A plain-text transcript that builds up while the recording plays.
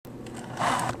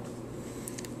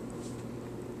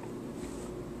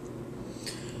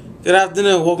Good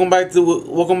afternoon. Welcome back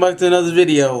to another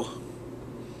video.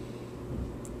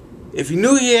 If you're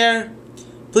new here,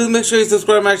 please make sure you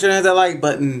subscribe to my channel and hit that like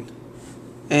button.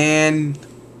 And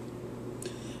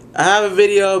I have a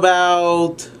video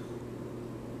about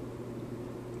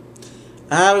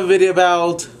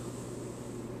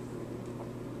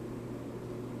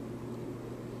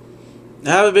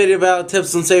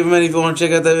tips on saving money if you want to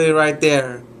check out that video right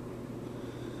there.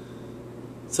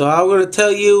 So I'm going to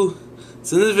tell you.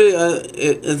 So in this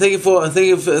video, thank you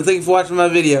for watching my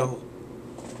video.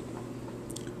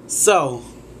 So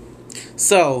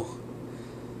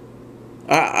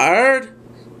I heard.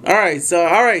 So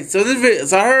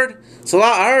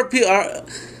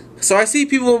I see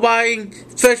people buying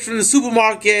fish from the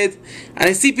supermarket, and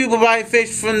I see people buying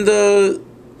fish from the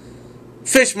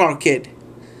fish market.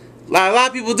 A lot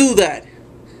of people do that.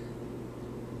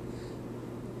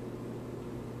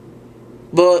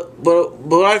 But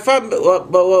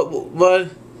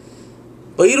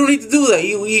you don't need to do that.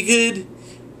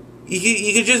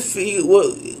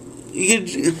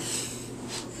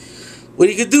 What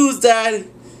you could do is that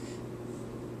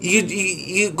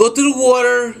you go to the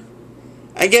water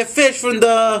and get fish from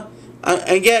the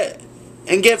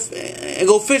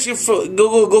go fishing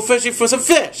for some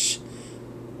fish,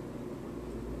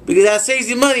 because that saves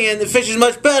you money, and the fish is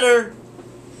much better.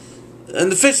 And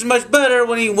the fish is much better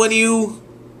when you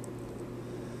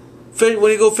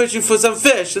go fishing for some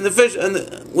fish, when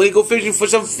you go fishing for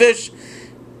some fish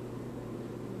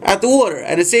at the water,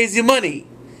 and it saves you money.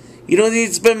 You don't need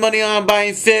to spend money on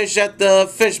buying fish at the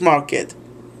fish market.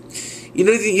 You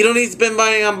don't need to spend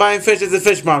money on buying fish at the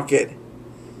fish market.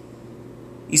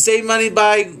 You save money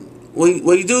by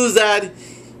what you do is that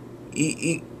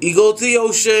you go to the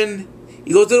ocean,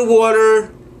 you go to the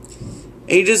water.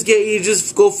 And you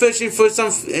just go fishing for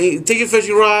some. You take your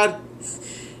fishing rod,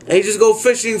 and you just go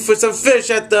fishing for some fish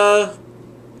at the.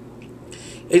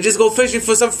 You just go fishing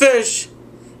for some fish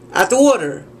at the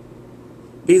water,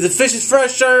 because the fish is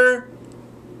fresher,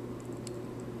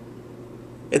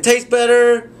 it tastes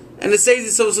better, and it saves you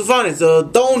some money. So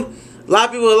don't. A lot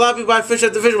of people buy fish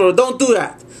at the fish store. Don't do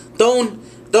that. Don't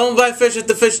buy fish at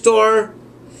the fish store,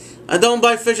 and don't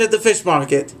buy fish at the fish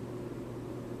market.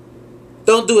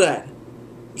 Don't do that.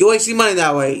 You're wasting money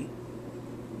that way.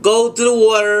 Go to the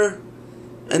water,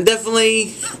 and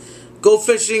definitely go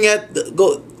fishing at the,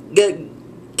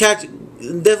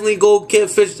 definitely go get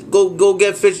fish. Go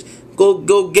get fish. And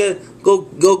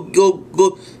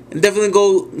definitely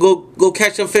go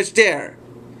catch some fish there.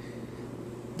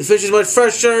 The fish is much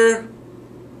fresher.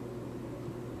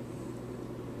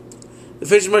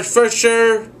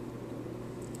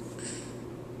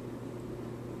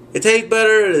 It tastes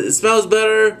better, it smells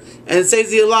better, and it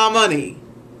saves you a lot of money.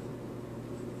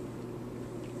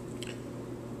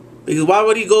 Because why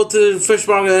would you go to the fish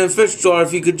market and fish store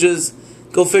if you could just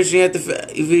go fishing at the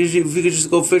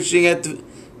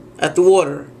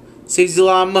water? It saves you a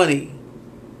lot of money.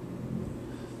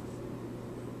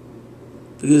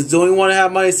 Because don't you want to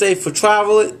have money saved for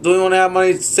travel? Don't you want to have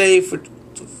money saved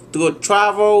to go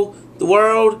travel the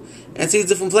world and see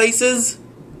different places?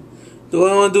 Do you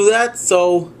want to do that?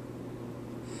 So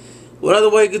what other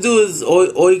way you could do is,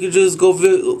 or you could just go,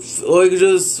 or you could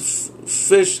just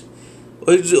fish,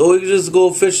 or you could just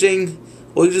go fishing,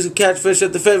 or you just catch fish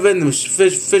at the fish vending machine,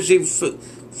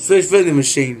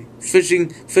 fish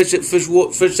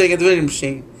tank at the vending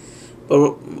machine.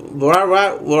 But what I'd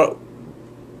rather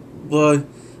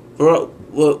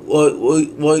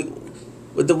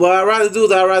do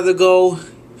is I'd rather go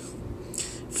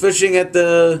fishing at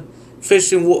the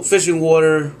fishing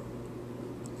water.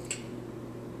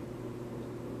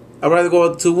 I'd rather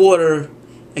go to water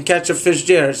and catch a fish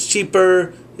there. It's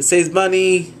cheaper, it saves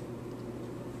money,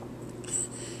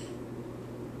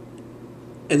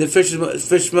 and the fish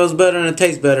smells better and it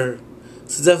tastes better.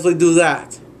 So definitely do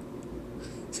that.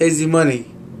 Saves you money.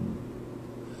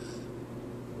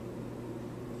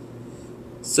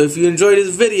 So if you enjoyed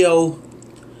this video,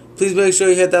 please make sure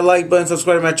you hit that like button,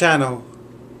 subscribe to my channel.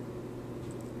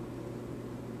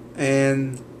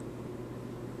 And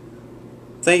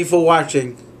thank you for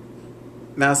watching.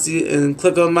 Now see, and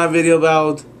click on my video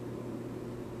about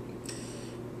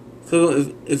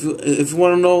if you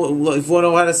want to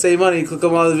know how to save money. Click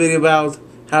on my other video about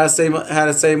how to save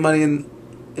money in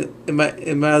my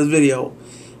other video.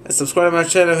 And subscribe to my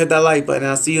channel. Hit that like button.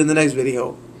 I'll see you in the next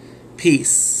video.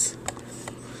 Peace.